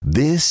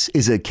This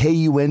is a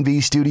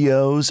KUNV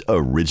Studios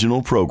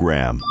original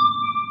program.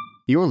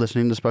 You're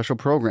listening to special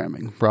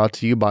programming brought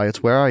to you by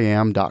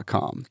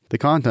It'sWhereIam.com. The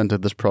content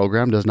of this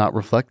program does not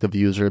reflect the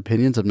views or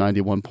opinions of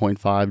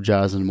 91.5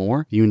 Jazz and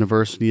More,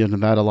 University of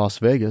Nevada, Las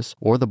Vegas,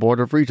 or the Board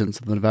of Regents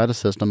of the Nevada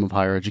System of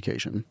Higher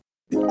Education.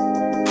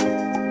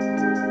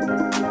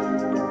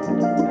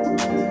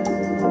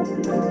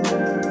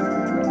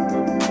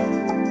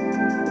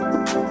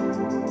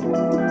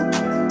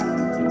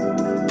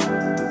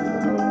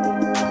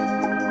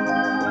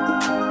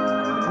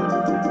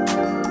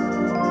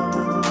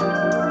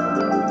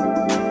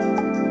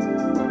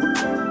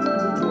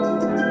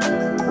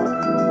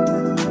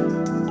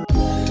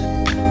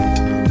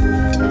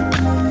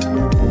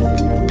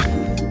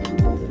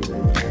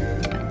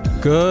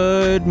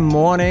 Good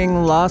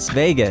morning, Las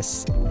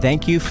Vegas.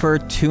 Thank you for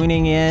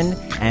tuning in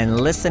and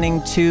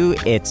listening to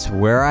It's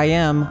Where I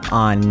Am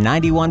on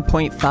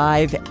 91.5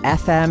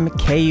 FM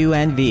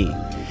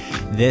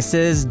KUNV. This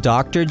is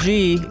Dr.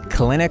 G,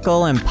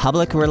 Clinical and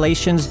Public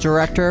Relations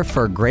Director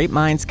for Great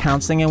Minds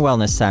Counseling and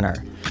Wellness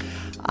Center.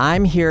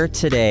 I'm here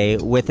today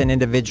with an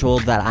individual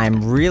that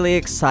I'm really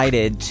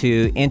excited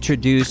to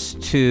introduce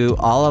to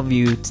all of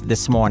you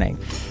this morning.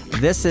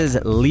 This is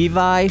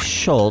Levy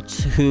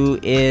Shultz, who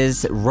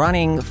is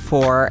running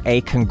for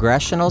a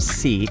congressional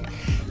seat.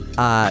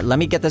 Let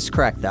me get this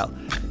correct, though.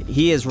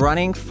 He is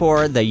running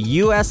for the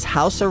U.S.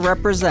 House of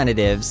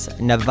Representatives,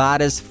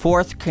 Nevada's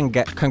 4th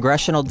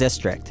Congressional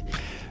District.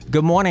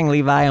 Good morning,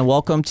 Levy, and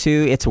welcome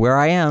to It's Where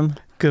I Am.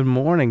 Good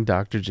morning,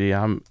 Dr. G.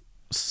 I'm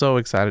so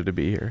excited to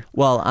be here.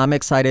 Well, I'm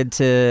excited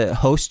to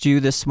host you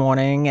this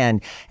morning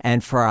and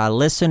for our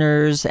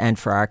listeners and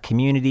for our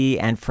community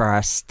and for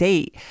our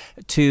state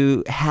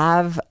to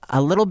have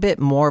a little bit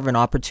more of an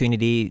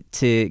opportunity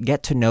to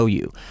get to know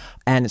you.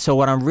 And so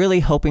what I'm really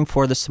hoping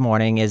for this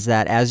morning is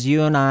that as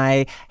you and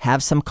I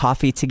have some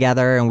coffee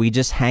together and we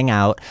just hang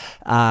out,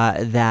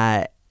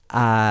 that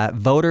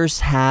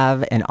voters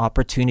have an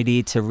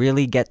opportunity to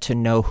really get to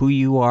know who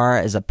you are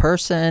as a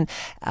person.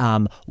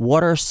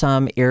 What are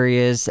some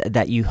areas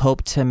that you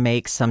hope to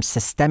make some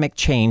systemic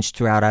change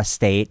throughout our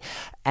state,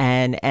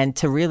 and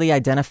to really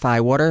identify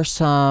what are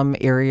some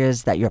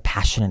areas that you're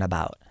passionate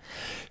about.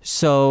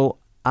 So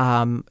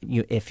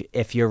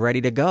if you're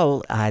ready to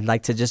go, I'd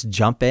like to just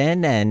jump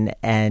in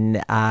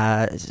and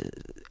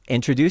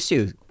introduce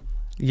you.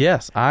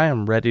 Yes, I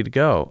am ready to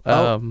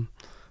go.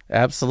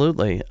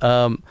 Absolutely.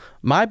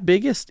 My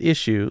biggest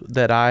issue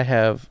that I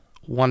have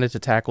wanted to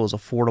tackle is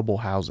affordable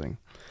housing.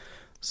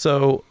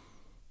 So,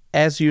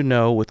 as you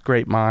know, with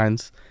Great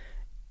Minds,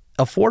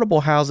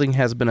 affordable housing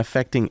has been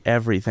affecting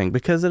everything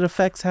because it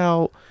affects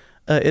how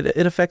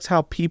it affects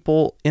how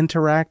people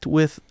interact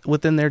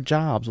within their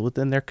jobs,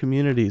 within their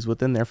communities,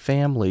 within their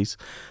families,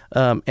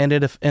 and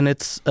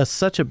it's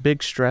such a big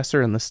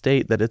stressor in the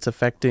state that it's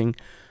affecting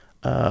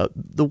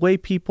the way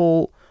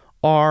people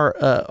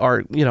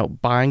are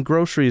buying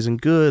groceries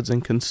and goods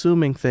and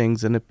consuming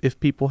things. And if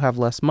people have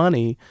less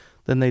money,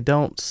 then they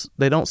don't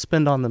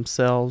spend on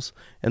themselves,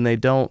 and they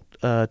don't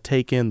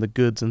take in the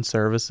goods and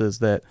services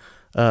that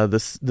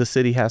the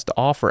city has to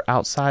offer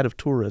outside of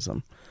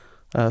tourism.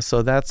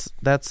 So that's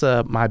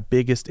my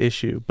biggest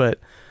issue. But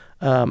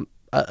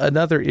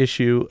another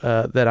issue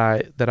that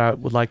I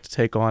would like to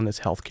take on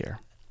is healthcare.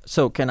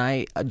 So can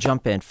I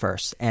jump in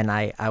first? And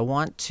I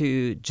want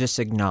to just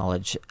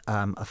acknowledge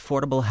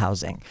affordable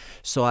housing.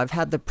 So I've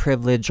had the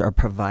privilege of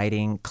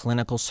providing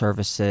clinical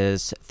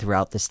services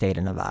throughout the state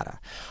of Nevada.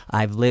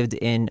 I've lived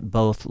in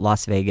both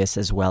Las Vegas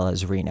as well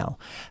as Reno.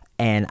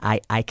 And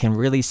I can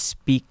really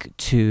speak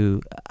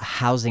to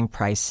housing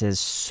prices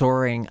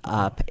soaring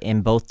up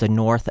in both the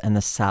north and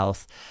the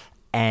south,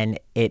 and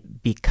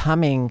it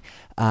becoming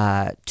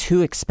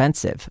too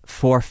expensive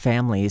for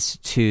families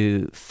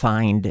to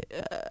find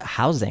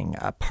housing,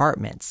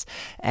 apartments.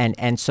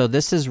 And so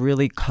this is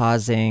really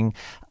causing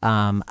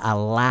a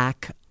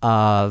lack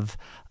of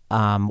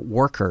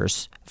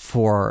workers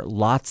for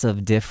lots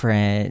of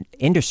different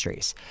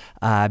industries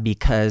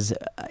because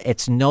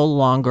it's no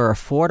longer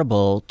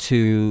affordable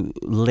to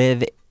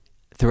live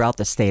throughout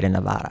the state of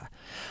Nevada.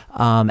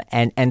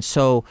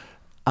 So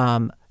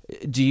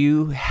do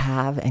you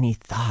have any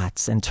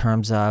thoughts in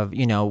terms of,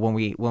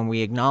 when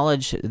we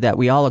acknowledge that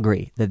we all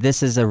agree that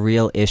this is a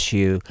real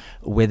issue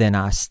within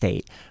our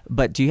state,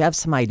 but do you have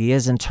some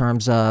ideas in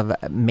terms of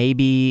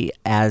maybe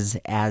as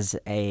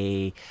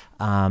a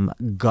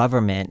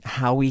government,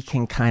 how we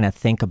can kind of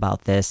think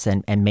about this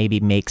and maybe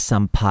make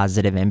some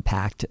positive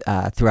impact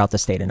throughout the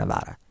state of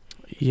Nevada?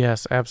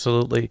 Yes,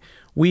 absolutely.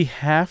 We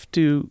have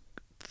to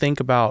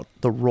think about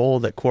the role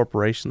that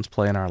corporations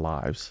play in our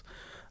lives.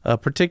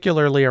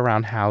 Particularly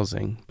around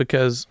housing,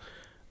 because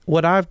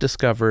what I've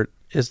discovered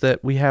is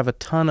that we have a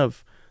ton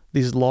of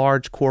these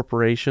large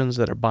corporations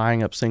that are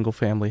buying up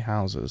single-family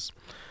houses.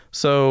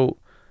 So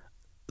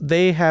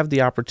they have the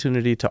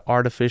opportunity to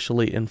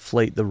artificially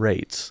inflate the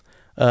rates,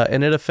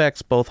 and it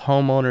affects both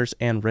homeowners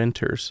and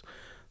renters.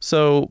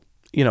 So,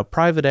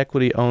 private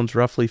equity owns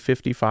roughly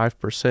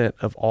 55%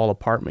 of all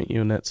apartment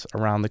units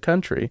around the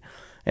country,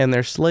 and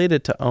they're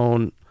slated to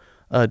own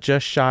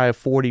just shy of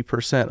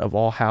 40% of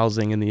all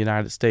housing in the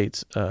United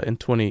States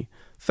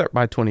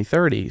by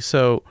 2030.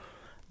 So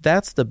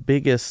that's the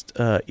biggest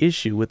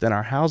issue within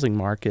our housing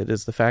market,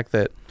 is the fact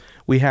that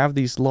we have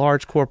these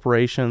large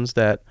corporations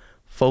that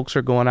folks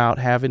are going out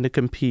having to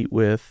compete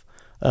with,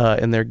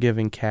 and they're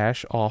giving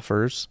cash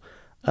offers,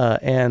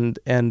 and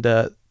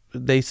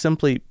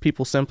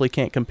people simply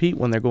can't compete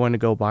when they're going to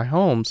go buy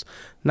homes.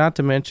 Not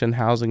to mention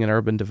Housing and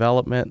Urban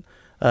Development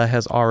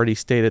has already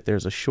stated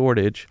there's a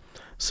shortage.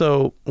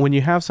 So when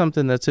you have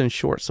something that's in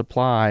short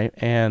supply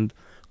and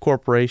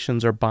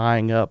corporations are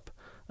buying up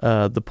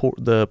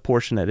the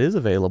portion that is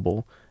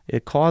available,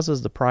 it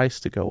causes the price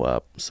to go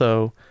up.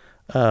 So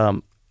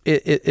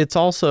it's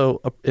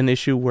also an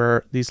issue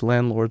where these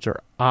landlords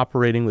are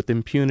operating with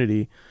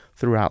impunity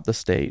throughout the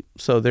state.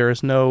 So there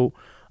is no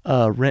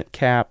rent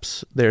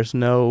caps. There's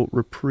no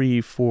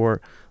reprieve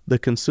for the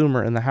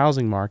consumer in the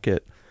housing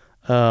market.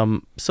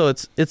 So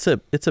it's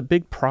a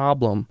big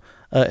problem,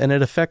 and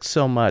it affects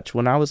so much.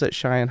 When I was at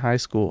Cheyenne High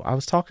School, I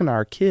was talking to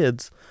our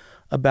kids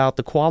about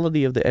the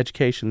quality of the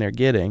education they're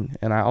getting,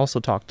 and I also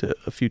talked to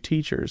a few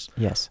teachers.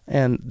 Yes.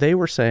 And they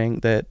were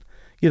saying that,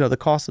 the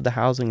cost of the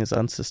housing is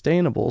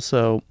unsustainable,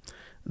 so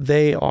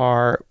they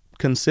are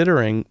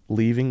considering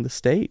leaving the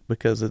state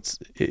because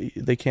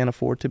they can't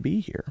afford to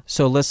be here.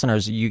 So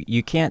listeners,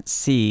 you can't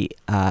see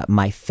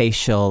my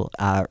facial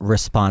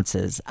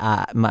responses.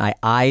 My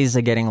eyes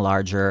are getting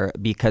larger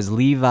because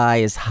Levi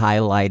is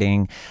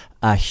highlighting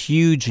a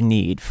huge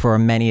need for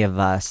many of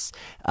us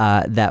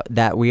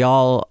that we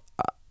all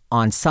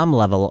on some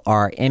level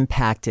are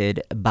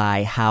impacted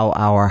by how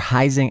our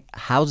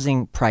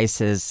housing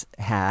prices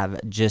have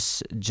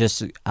just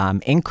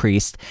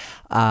increased,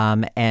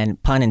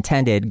 and pun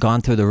intended, gone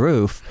through the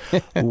roof,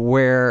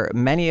 where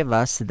many of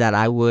us that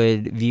I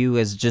would view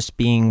as just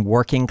being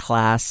working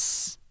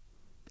class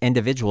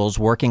individuals,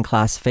 working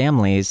class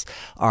families,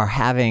 are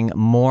having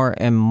more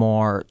and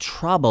more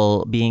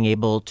trouble being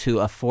able to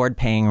afford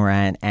paying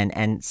rent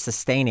and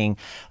sustaining,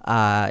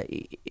 I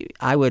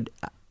would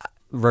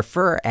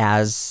refer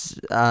as,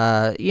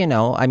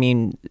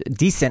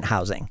 decent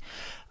housing.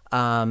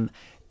 And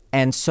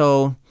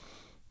so,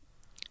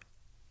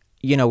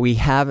 we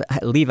have,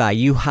 Levi,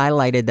 you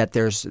highlighted that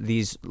there's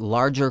these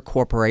larger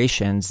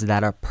corporations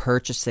that are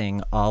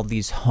purchasing all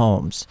these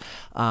homes,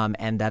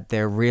 and that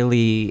they're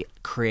really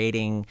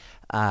creating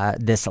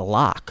this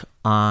lock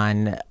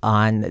on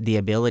the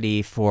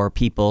ability for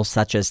people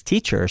such as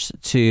teachers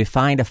to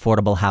find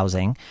affordable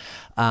housing,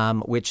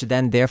 which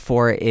then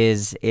therefore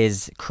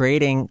is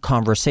creating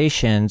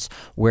conversations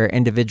where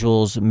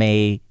individuals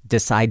may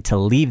decide to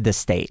leave the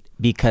state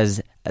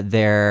because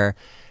their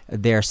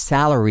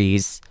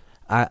salaries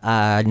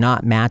are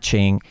not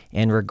matching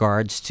in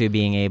regards to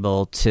being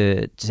able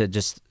to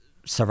just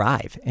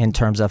survive in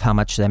terms of how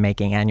much they're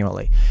making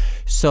annually.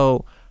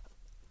 So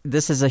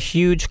this is a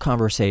huge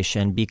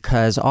conversation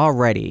because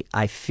already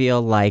I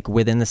feel like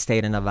within the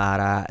state of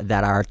Nevada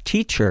that our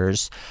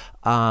teachers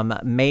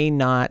may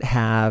not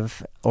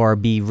have or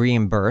be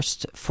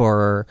reimbursed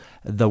for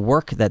the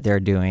work that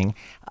they're doing,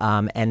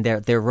 and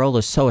their role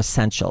is so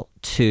essential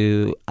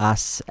to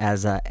us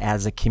as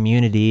a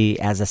community,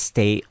 as a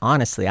state,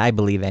 honestly, I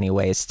believe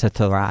anyways, to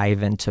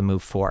thrive and to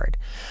move forward.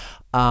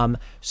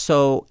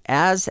 So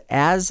as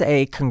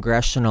a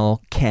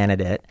congressional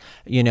candidate,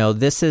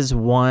 this is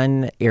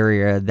one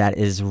area that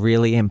is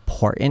really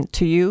important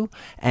to you.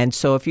 And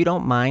so if you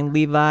don't mind,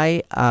 Levi,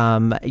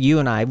 you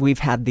and I, we've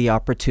had the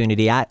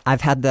opportunity,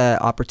 I've had the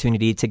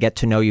opportunity to get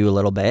to know you a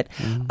little bit.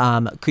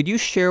 Mm-hmm. Could you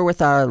share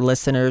with our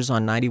listeners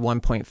on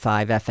 91.5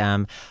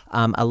 FM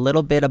a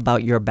little bit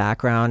about your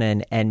background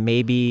and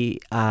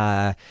maybe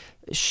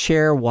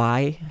share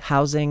why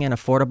housing and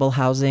affordable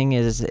housing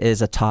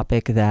is a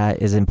topic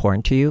that is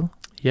important to you?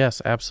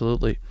 Yes,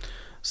 absolutely.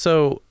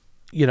 So,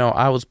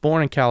 I was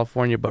born in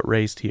California but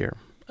raised here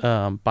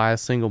by a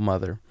single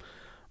mother.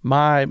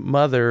 My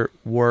mother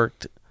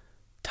worked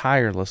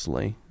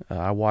tirelessly.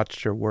 I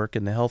watched her work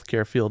in the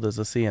healthcare field as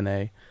a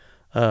CNA,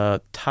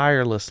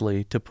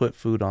 tirelessly to put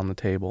food on the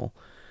table.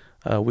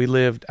 We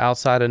lived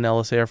outside of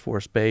Nellis Air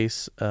Force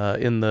Base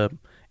in the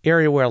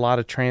area where a lot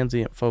of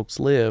transient folks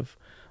live,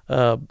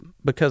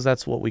 because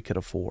that's what we could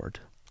afford.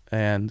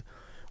 And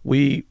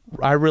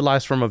I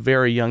realized from a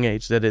very young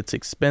age that it's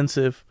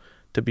expensive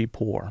to be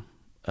poor.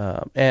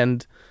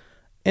 And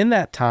in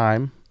that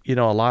time, a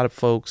lot of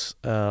folks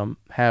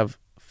have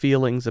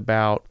feelings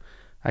about,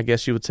 I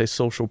guess you would say,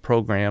 social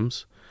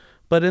programs.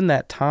 But in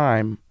that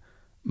time,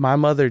 my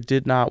mother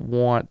did not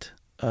want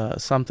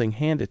something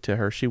handed to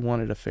her. She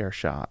wanted a fair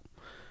shot.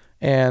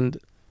 And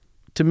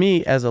to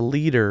me, as a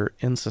leader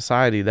in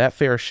society, that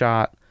fair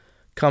shot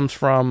comes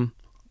from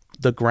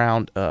the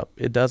ground up.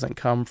 It doesn't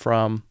come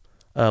from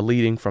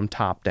leading from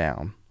top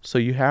down. So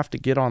you have to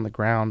get on the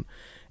ground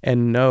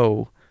and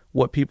know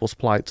what people's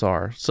plights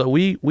are. So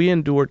we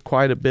endured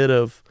quite a bit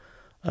of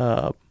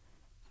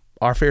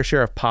our fair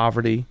share of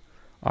poverty,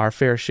 our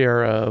fair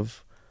share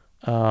of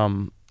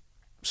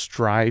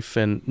strife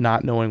and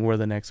not knowing where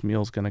the next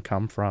meal is going to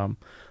come from,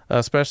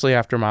 especially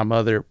after my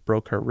mother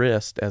broke her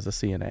wrist as a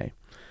CNA.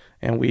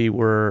 and we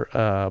were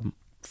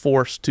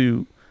forced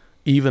to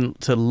even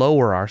to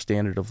lower our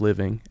standard of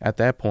living at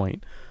that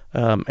point,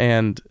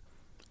 and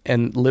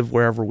live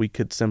wherever we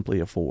could simply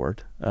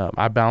afford.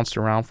 I bounced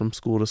around from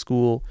school to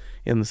school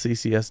in the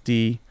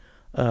CCSD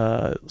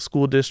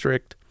school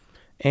district,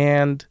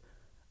 and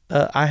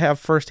I have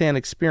firsthand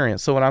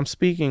experience. So when I'm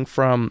speaking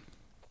from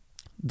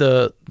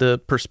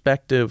the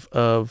perspective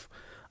of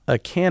a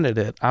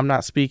candidate, I'm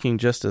not speaking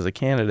just as a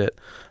candidate.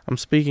 I'm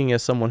speaking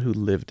as someone who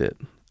lived it,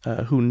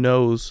 who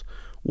knows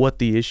what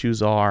the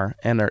issues are,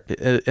 and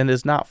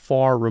is not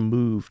far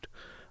removed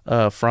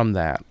from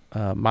that.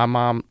 My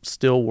mom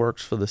still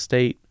works for the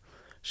state.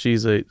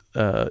 She's a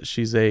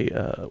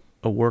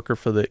worker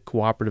for the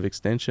cooperative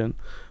extension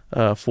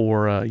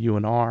for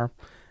UNR,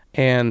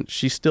 and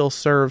she still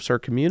serves her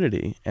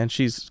community, and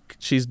she's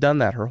done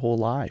that her whole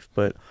life.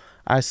 But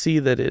I see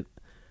that it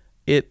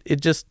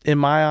just, in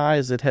my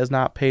eyes, it has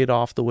not paid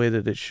off the way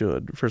that it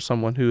should for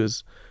someone who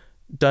has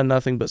done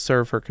nothing but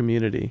serve her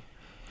community.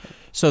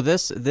 So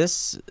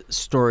this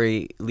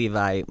story,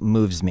 Levi,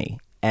 moves me.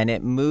 And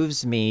it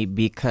moves me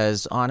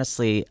because,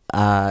 honestly,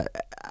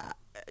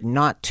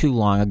 not too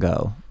long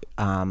ago,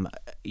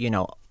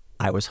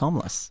 I was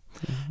homeless.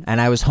 Mm-hmm.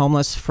 And I was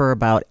homeless for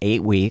about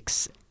 8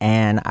 weeks.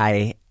 And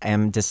I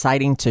am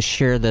deciding to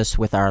share this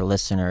with our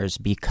listeners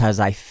because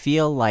I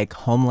feel like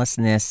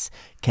homelessness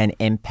can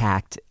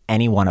impact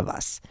any one of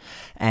us.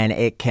 And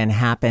it can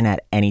happen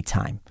at any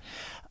time.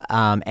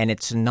 And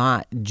it's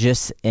not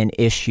just an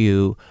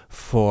issue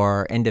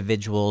for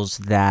individuals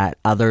that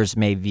others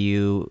may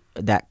view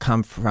that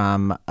come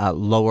from a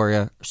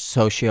lower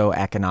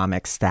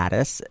socioeconomic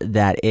status,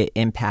 that it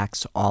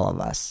impacts all of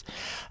us.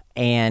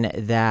 And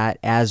that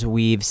as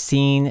we've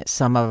seen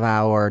some of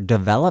our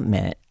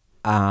development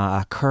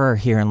occur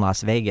here in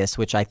Las Vegas,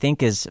 which I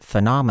think is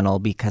phenomenal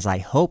because I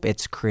hope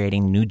it's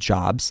creating new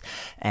jobs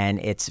and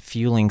it's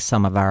fueling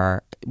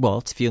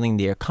it's fueling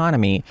the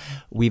economy.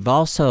 We've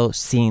also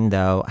seen,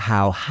 though,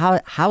 how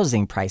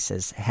housing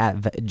prices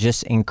have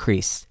just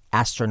increased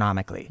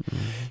astronomically.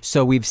 Mm-hmm.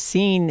 So we've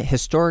seen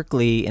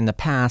historically in the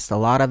past a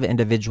lot of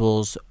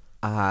individuals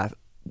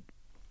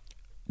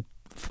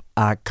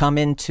come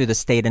into the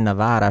state of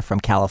Nevada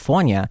from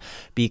California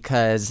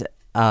because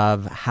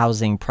of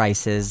housing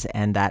prices,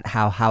 and that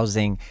how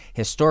housing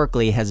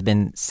historically has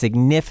been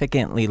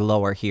significantly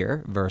lower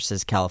here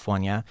versus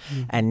California.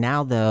 Mm-hmm. And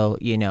now, though,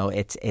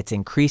 it's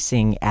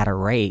increasing at a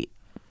rate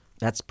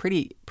that's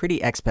pretty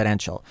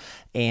exponential,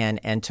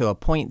 and to a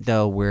point,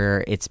 though,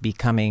 where it's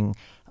becoming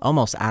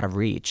almost out of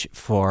reach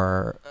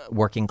for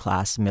working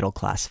class, middle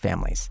class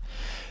families.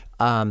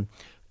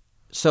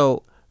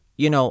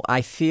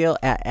 I feel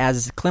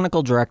as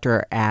clinical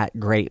director at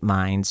Great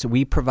Minds,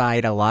 we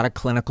provide a lot of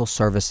clinical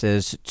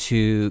services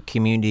to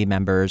community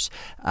members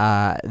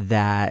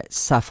that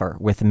suffer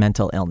with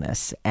mental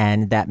illness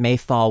and that may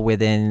fall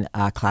within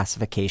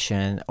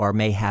classification or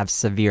may have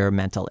severe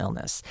mental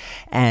illness.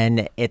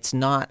 And it's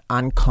not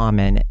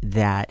uncommon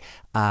that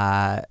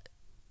a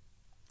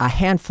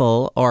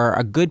handful or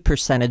a good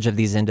percentage of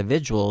these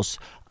individuals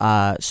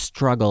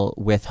struggle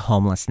with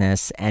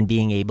homelessness and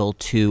being able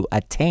to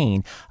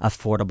attain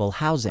affordable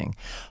housing.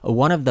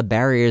 One of the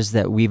barriers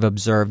that we've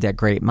observed at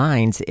Great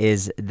Minds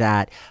is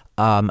that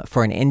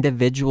for an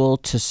individual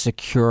to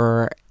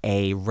secure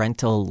a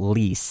rental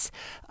lease,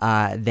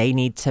 they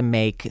need to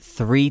make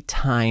 3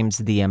 times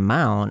the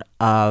amount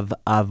of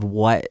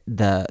what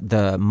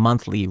the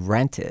monthly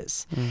rent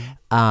is.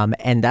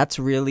 And that's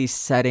really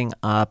setting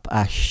up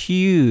a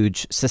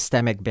huge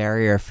systemic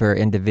barrier for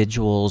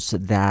individuals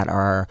that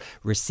are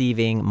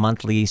receiving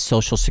monthly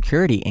Social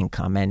Security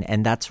income.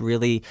 And that's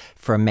really,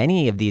 for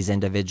many of these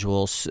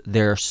individuals,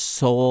 their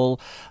sole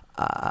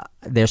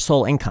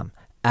income.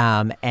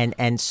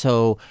 And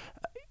so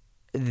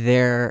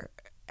they're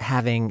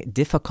having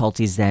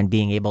difficulties then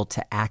being able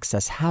to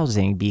access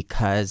housing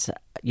because,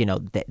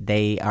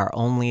 they are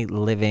only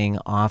living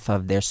off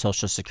of their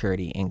Social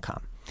Security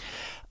income.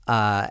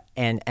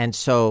 And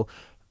so,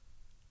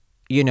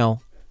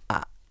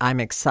 I'm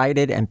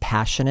excited and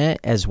passionate,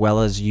 as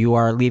well as you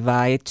are,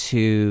 Levi,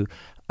 to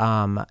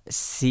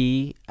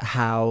see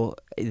how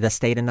the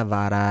state of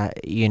Nevada,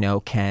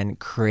 can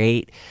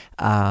create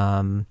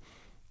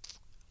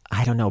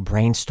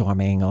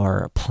brainstorming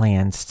or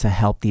plans to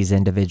help these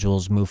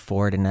individuals move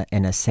forward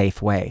in a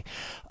safe way.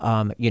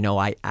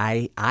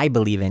 I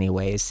believe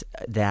anyways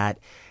that,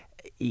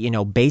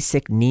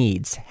 basic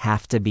needs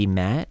have to be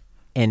met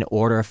in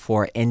order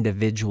for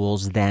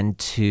individuals then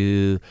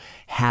to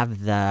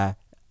have the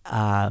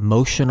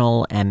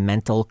emotional and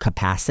mental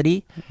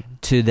capacity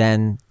to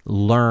then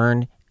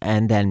learn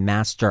and then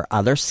master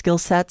other skill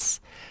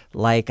sets,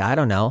 like,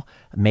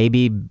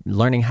 maybe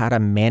learning how to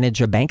manage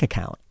a bank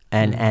account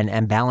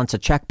and balance a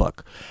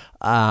checkbook.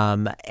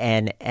 And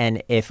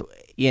if,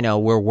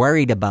 we're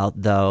worried about,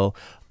 though,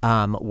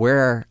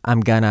 where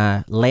I'm going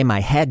to lay my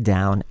head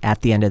down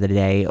at the end of the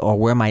day or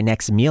where my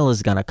next meal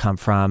is going to come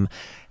from,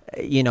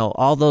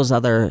 all those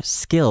other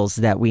skills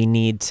that we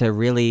need to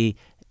really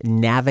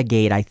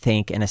navigate, I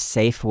think, in a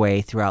safe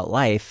way throughout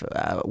life,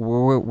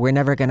 we're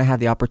never going to have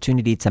the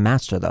opportunity to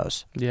master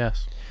those.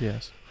 Yes.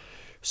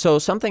 So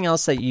something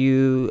else that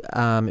you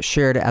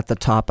shared at the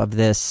top of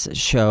this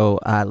show,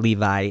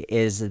 Levi,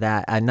 is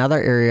that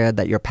another area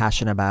that you're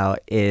passionate about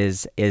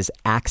is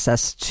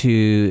access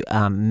to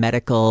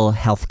medical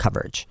health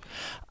coverage.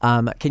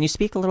 Can you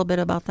speak a little bit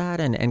about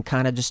that and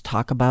kind of just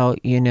talk about,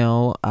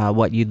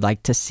 what you'd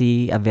like to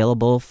see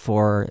available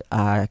for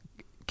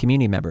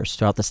community members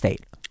throughout the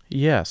state?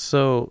 Yes.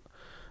 So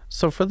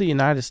for the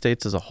United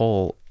States as a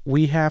whole,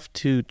 we have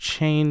to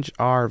change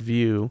our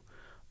view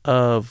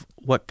of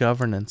what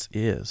governance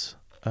is.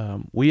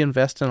 We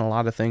invest in a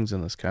lot of things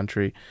in this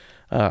country.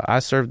 I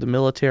served the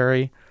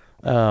military.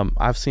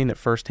 I've seen it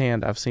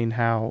firsthand. I've seen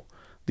how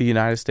the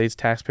United States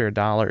taxpayer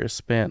dollar is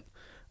spent,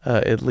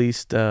 at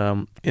least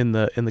in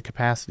the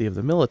capacity of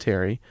the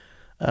military.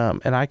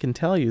 And I can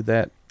tell you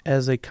that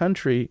as a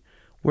country,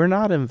 we're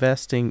not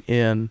investing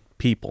in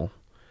people,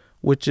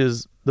 which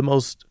is the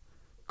most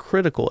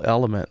critical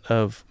element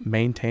of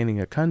maintaining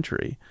a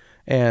country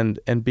and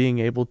being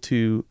able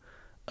to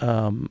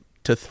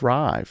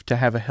thrive, to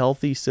have a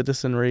healthy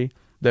citizenry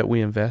that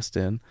we invest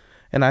in.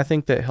 And I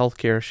think that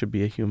healthcare should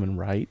be a human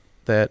right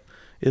that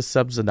is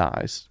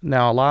subsidized.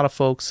 Now, a lot of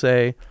folks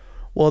say,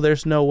 well,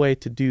 there's no way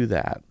to do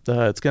that.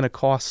 It's going to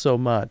cost so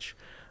much.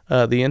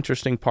 The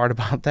interesting part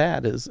about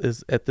that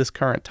is at this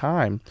current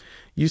time,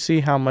 you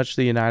see how much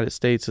the United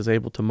States is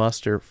able to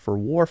muster for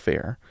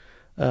warfare.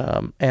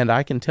 And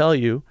I can tell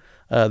you,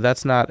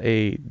 that's not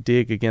a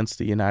dig against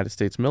the United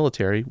States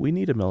military. We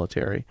need a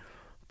military.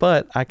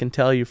 But I can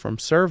tell you from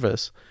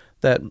service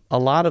that a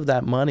lot of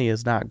that money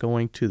is not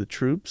going to the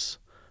troops.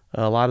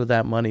 A lot of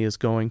that money is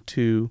going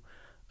to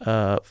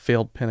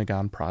failed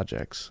Pentagon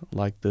projects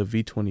like the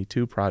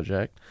V-22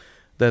 project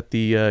that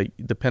the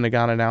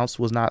Pentagon announced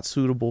was not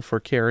suitable for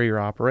carrier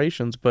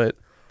operations, but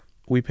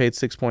we paid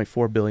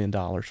 $6.4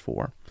 billion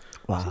for.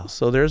 Wow.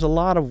 So there's a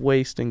lot of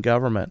waste in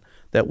government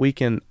that we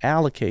can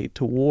allocate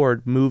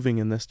toward moving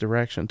in this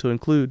direction, to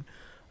include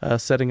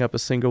setting up a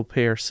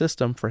single-payer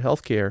system for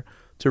healthcare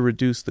to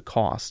reduce the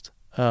cost,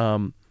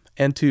 and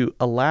to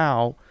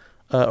allow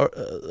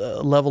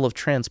a level of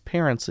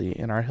transparency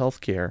in our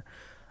healthcare.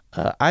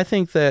 I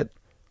think that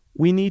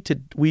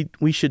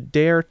we should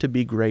dare to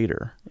be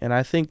greater, and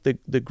I think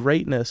the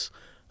greatness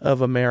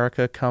of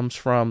America comes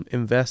from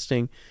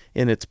investing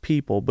in its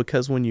people,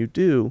 because when you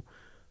do,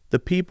 the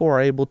people are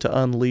able to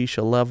unleash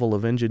a level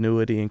of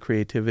ingenuity and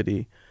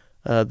creativity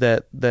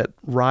that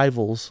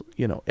rivals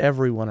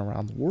everyone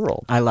around the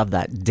world. I love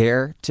that.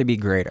 Dare to be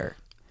greater.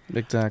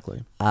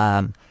 Exactly.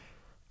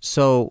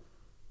 So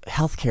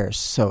healthcare is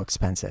so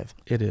expensive.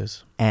 It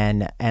is.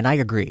 And I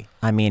agree.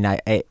 I mean,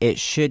 it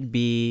should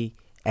be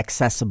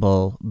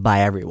accessible by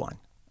everyone,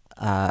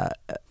 by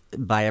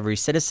every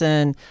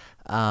citizen.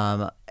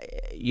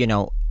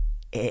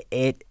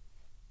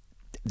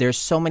 There's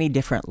so many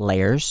different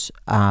layers.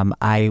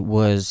 I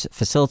was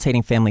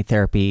facilitating family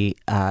therapy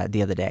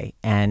the other day,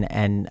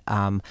 and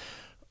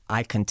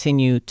I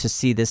continue to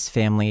see this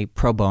family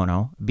pro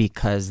bono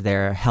because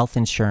their health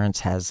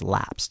insurance has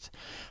lapsed.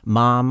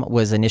 Mom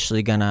was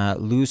initially going to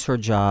lose her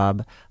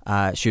job.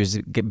 She was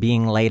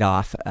being laid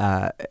off,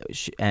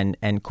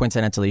 and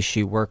coincidentally,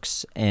 she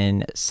works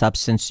in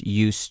substance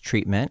use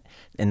treatment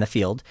in the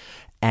field.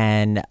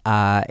 And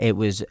it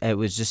was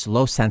just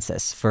low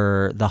census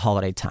for the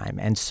holiday time.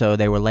 And so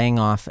they were laying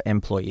off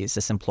employees,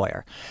 this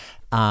employer.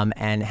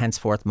 And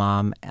henceforth,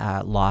 Mom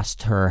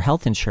lost her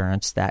health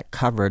insurance that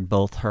covered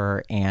both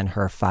her and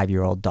her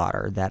 5-year-old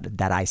daughter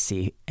that I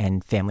see in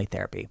family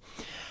therapy.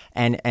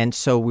 And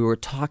so we were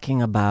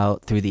talking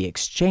about, through the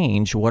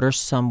exchange, what are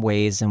some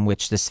ways in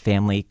which this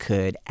family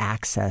could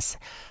access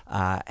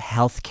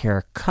health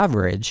care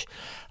coverage,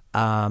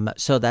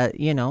 so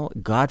that,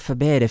 God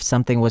forbid, if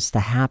something was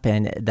to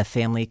happen, the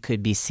family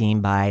could be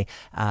seen by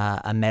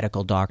a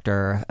medical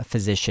doctor,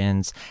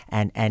 physicians,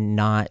 and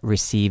not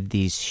receive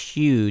these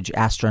huge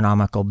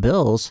astronomical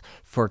bills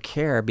for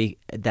care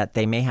that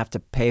they may have to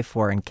pay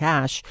for in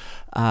cash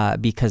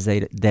because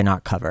they're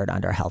not covered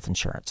under health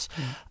insurance.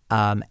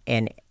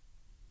 And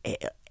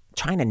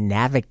trying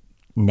to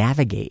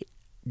navigate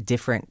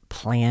different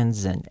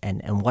plans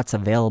and what's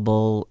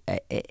available,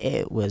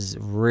 it was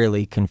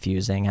really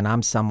confusing. And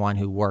I'm someone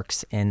who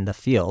works in the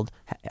field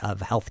of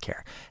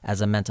healthcare as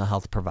a mental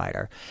health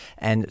provider.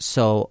 And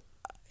so,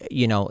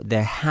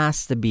 there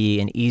has to be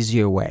an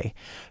easier way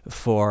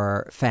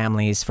for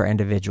families, for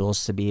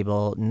individuals to be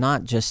able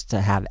not just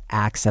to have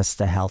access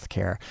to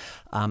healthcare,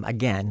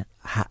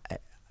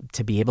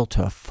 to be able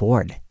to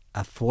afford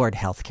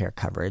healthcare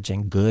coverage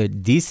and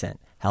good, decent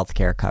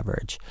healthcare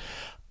coverage.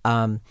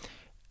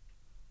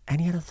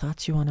 Any other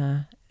thoughts you want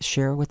to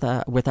share with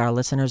our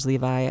listeners,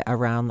 Levi,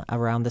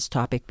 around this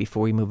topic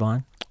before we move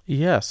on?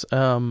 Yes.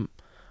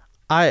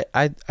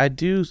 I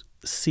do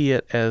see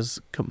it as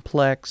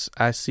complex.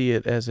 I see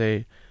it as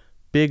a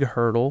big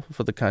hurdle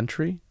for the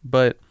country.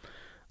 But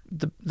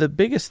the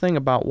biggest thing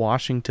about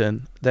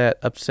Washington that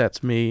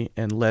upsets me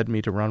and led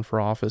me to run for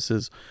office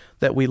is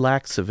that we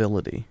lack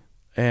civility.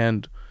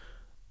 And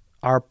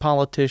our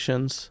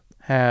politicians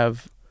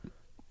have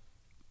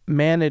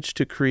managed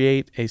to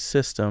create a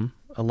system,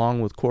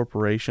 along with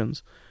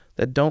corporations,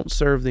 that don't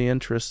serve the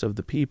interests of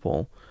the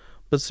people,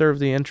 but serve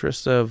the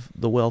interests of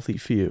the wealthy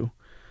few.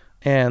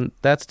 And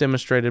that's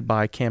demonstrated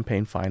by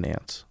campaign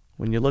finance.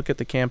 When you look at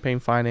the campaign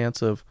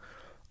finance of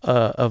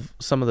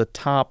some of the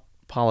top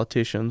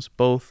politicians,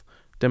 both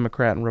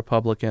Democrat and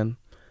Republican,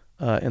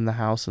 in the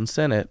House and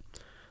Senate,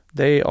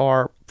 they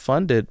are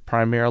funded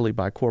primarily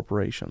by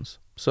corporations.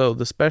 So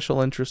the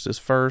special interest is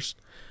first,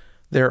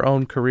 their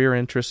own career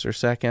interests are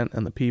second,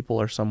 and the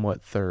people are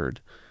somewhat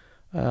third.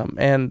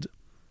 And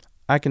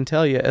I can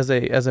tell you, as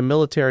a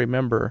military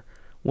member,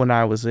 when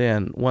I was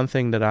in, one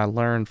thing that I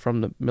learned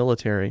from the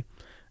military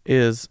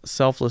is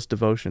selfless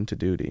devotion to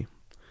duty.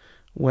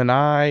 When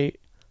I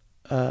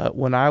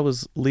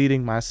was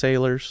leading my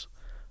sailors,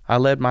 I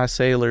led my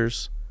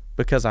sailors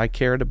because I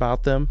cared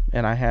about them,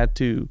 and I had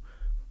to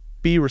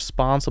be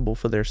responsible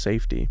for their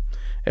safety.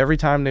 Every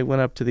time they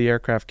went up to the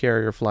aircraft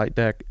carrier flight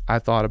deck, I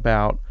thought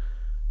about,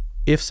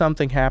 if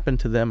something happened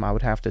to them, I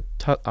would have to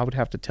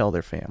tell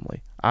their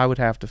family. I would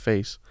have to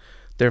face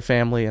their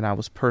family, and I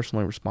was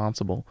personally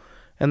responsible.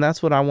 And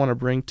that's what I want to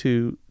bring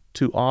to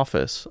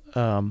office.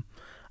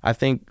 I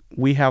think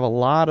we have a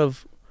lot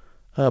of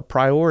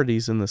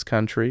priorities in this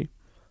country,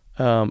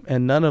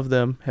 and none of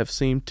them have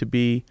seemed to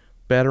be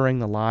bettering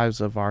the lives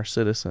of our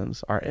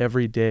citizens, our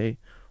everyday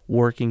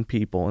working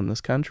people in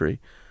this country.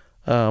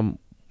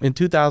 In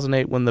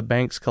 2008, when the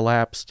banks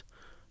collapsed,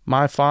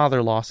 my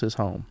father lost his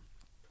home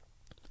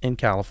in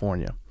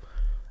California.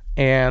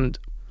 And,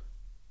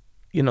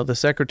 the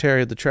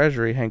Secretary of the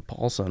Treasury, Hank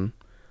Paulson,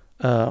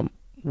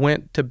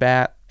 went to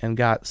bat and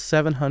got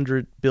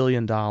 $700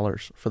 billion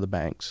for the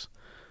banks.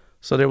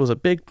 So there was a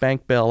big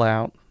bank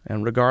bailout,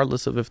 and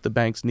regardless of if the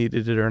banks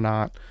needed it or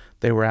not,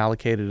 they were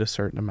allocated a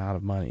certain amount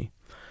of money.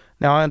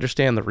 Now, I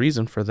understand the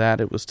reason for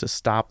that. It was to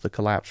stop the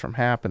collapse from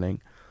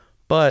happening.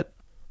 But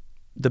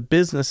the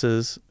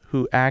businesses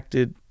who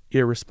acted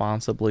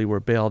irresponsibly were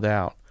bailed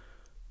out,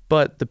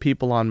 but the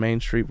people on Main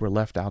Street were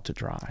left out to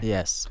dry.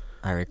 Yes,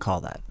 I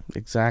recall that.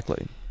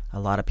 Exactly. A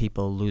lot of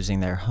people losing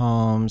their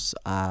homes,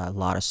 a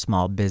lot of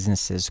small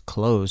businesses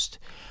closed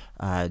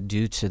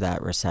due to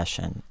that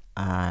recession.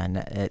 And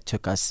it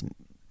took us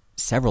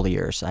several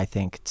years, I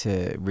think,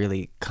 to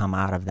really come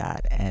out of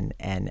that.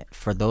 And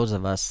for those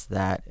of us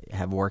that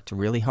have worked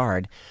really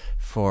hard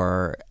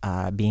for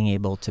being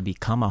able to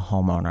become a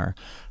homeowner,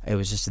 it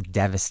was just a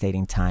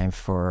devastating time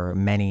for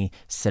many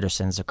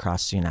citizens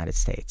across the United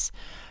States.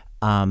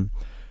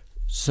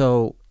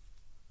 So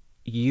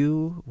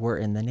you were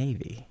in the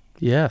Navy.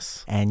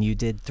 Yes. And you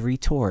did 3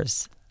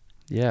 tours.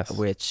 Yes.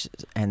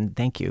 And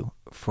thank you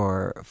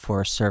for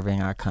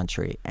serving our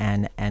country.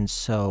 And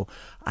so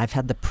I've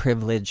had the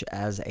privilege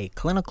as a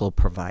clinical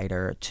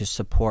provider to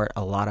support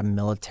a lot of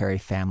military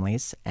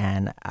families,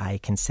 and I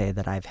can say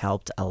that I've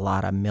helped a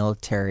lot of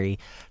military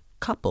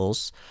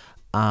couples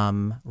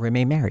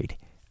remain married,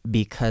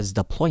 because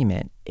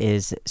deployment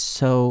is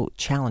so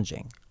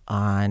challenging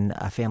on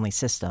a family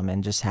system,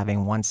 and just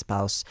having one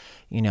spouse,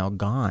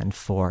 gone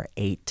for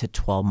 8 to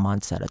 12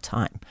 months at a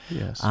time.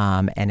 Yes.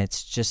 And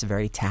it's just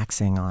very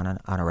taxing on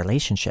a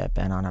relationship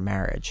and on a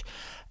marriage.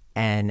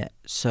 And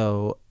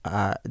so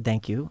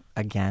thank you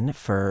again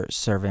for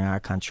serving our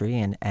country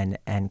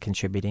and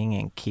contributing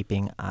and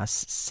keeping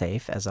us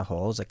safe as a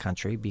whole, as a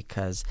country,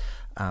 because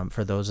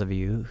for those of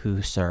you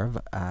who serve,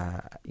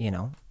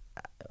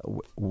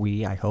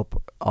 we, I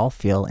hope, all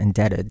feel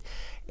indebted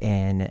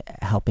in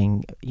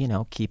helping,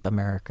 keep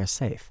America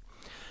safe.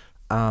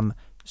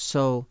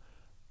 So,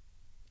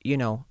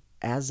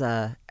 as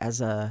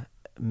a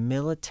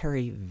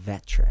military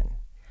veteran,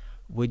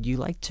 would you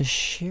like to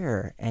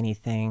share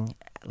anything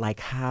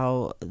like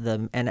how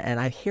and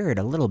I hear it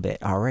a little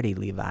bit already,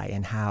 Levi,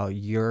 and how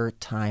your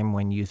time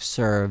when you've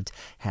served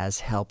has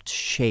helped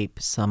shape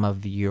some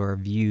of your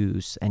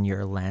views and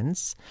your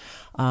lens.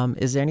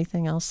 Is there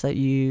anything else that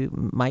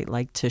you might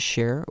like to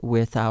share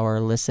with our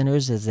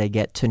listeners as they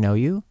get to know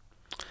you?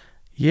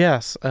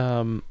 Yes.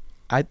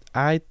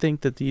 I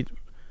think that the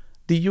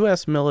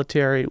U.S.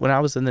 military, when I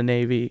was in the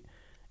Navy,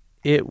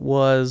 it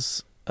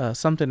was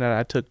something that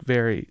I took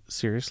very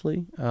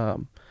seriously.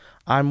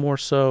 I more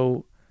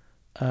so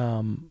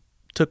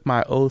took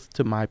my oath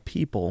to my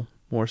people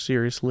more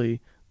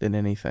seriously than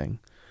anything.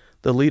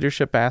 The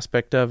leadership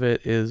aspect of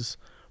it is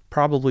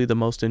probably the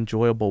most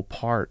enjoyable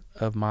part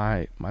of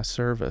my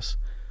service,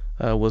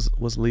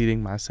 was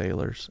leading my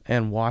sailors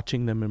and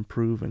watching them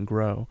improve and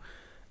grow.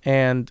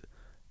 And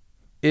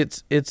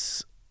it's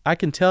I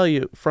can tell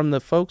you from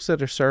the folks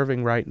that are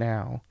serving right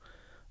now,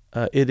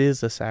 it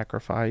is a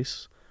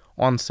sacrifice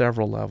on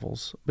several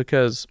levels,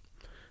 because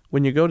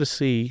when you go to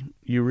sea,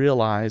 you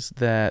realize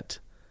that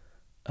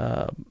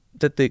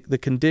the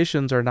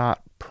conditions are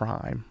not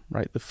prime,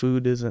 right? The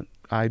food isn't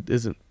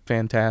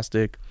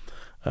fantastic.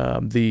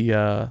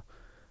 The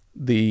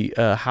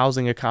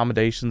housing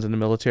accommodations in the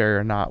military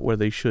are not where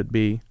they should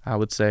be, I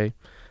would say,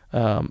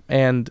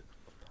 and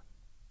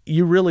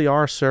you really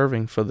are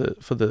serving for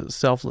the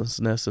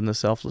selflessness and the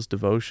selfless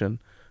devotion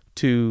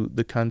to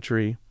the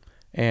country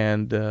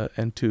and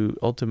to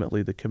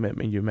ultimately the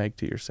commitment you make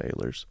to your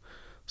sailors.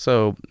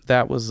 So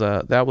that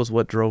was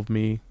what drove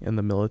me in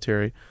the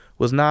military,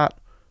 was not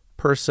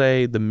per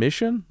se the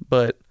mission,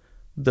 but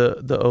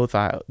the oath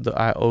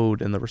I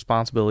owed and the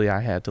responsibility I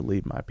had to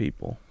lead my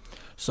people.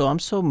 So I'm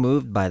so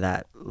moved by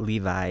that,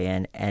 Levi,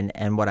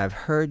 and what I've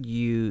heard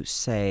you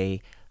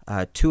say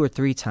 2 or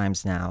 3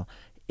 times now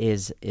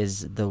is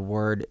the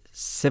word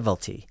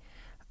civility,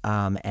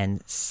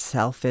 and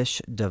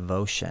selfish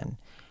devotion,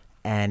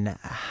 and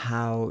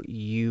how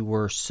you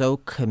were so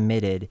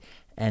committed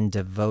and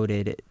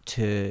devoted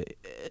to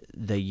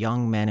the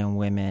young men and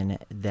women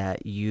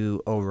that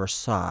you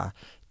oversaw,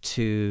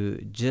 to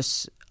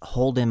just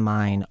hold in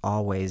mind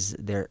always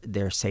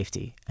their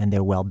safety and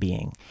their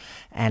well-being.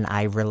 And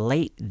I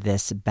relate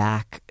this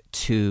back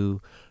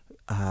to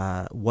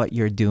what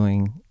you're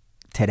doing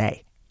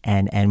today,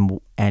 and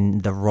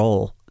the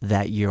role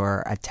that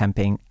you're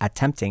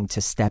attempting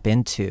to step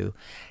into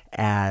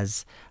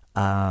as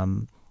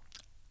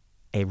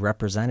a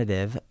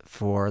representative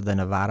for the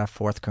Nevada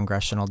 4th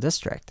Congressional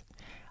District,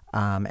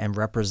 and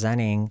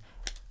representing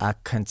a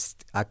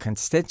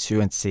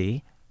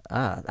constituency.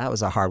 That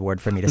was a hard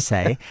word for me to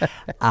say.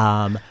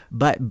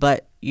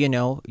 But you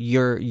know,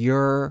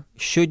 you're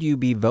should you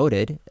be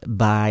voted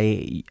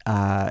by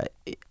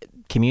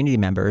community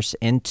members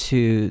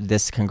into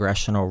this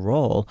congressional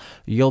role,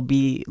 you'll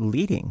be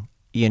leading,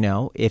 you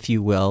know, if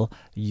you will,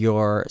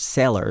 your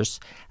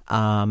sailors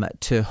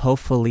to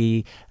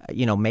hopefully,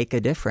 you know, make a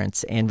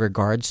difference in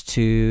regards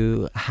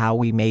to how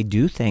we may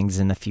do things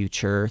in the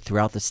future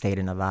throughout the state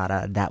of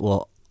Nevada that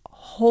will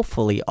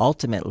hopefully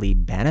ultimately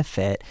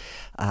benefit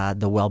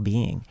the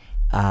well-being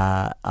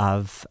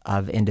of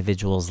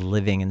individuals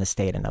living in the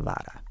state of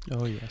Nevada.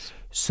 Oh, yes.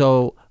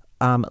 So,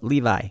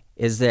 Levi,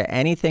 is there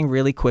anything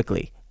really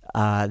quickly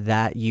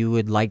that you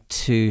would like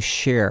to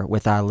share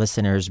with our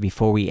listeners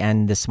before we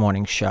end this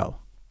morning's show?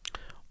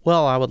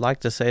 Well, I would like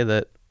to say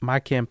that my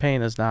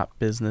campaign is not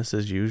business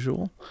as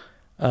usual.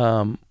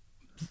 The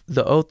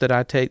oath that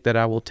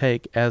I will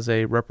take as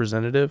a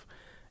representative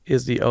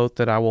is the oath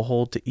that I will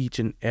hold to each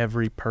and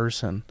every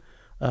person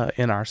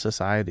in our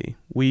society.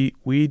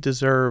 We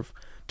deserve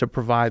to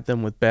provide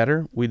them with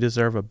better. We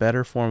deserve a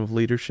better form of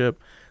leadership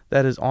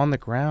that is on the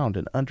ground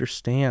and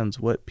understands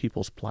what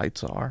people's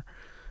plights are.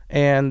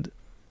 And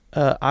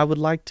I would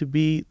like to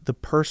be the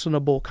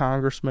personable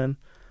congressman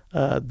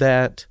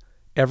that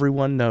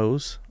everyone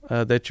knows,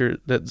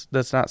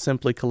 that's not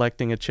simply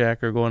collecting a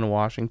check or going to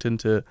Washington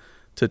to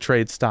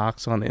trade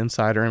stocks on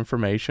insider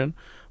information,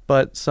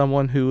 but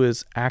someone who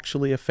is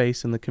actually a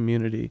face in the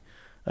community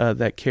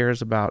that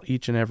cares about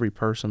each and every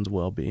person's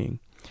well-being.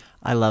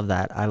 I love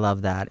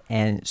that.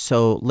 And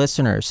so,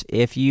 listeners,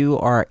 if you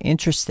are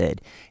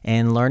interested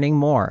in learning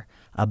more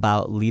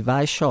about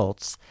Levi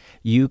Shultz,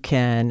 you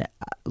can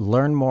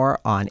learn more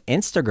on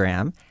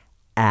Instagram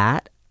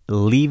at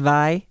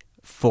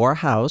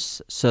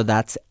Levi4House. So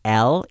that's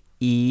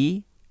LEVYFOR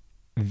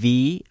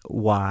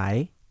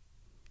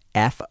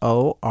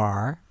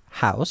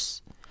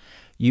House.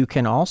 You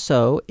can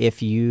also,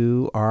 if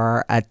you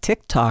are a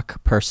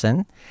TikTok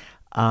person,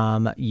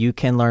 you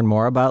can learn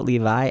more about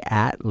Levi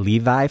at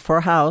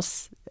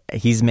Levi4House.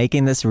 He's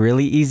making this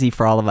really easy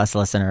for all of us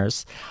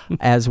listeners,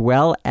 as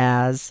well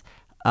as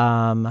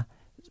what's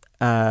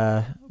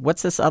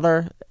this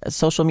other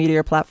social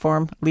media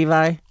platform,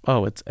 Levi?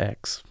 Oh, it's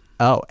X.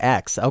 Oh,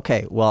 X.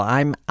 Okay. Well,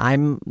 I'm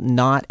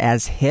not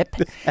as hip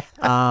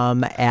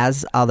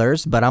as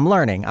others, but I'm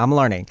learning.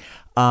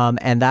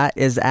 And that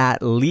is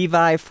at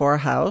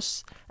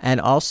Levi4House. And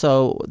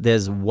also,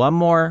 there's one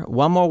more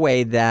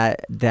way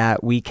that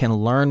we can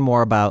learn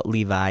more about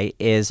Levi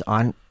is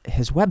on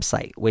his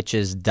website, which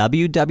is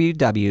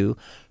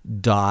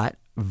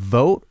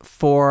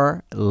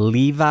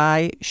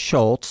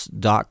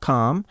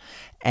www.voteforlevischultz.com,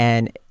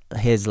 and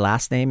his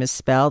last name is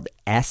spelled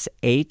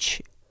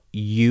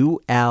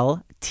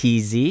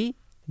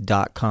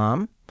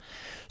SHULTZ.com.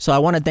 So I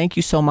want to thank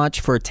you so much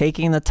for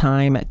taking the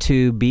time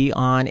to be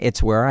on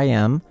It's Where I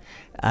Am.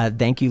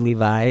 Thank you,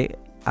 Levi,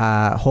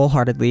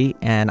 wholeheartedly,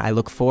 and I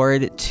look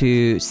forward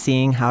to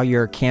seeing how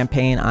your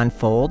campaign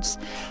unfolds.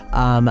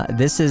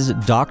 This is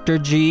Dr.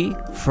 G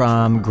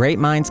from Great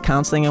Minds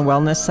Counseling and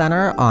Wellness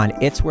Center on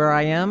It's Where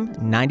I Am,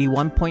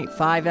 91.5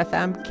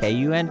 FM,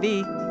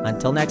 KUNV.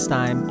 Until next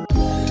time.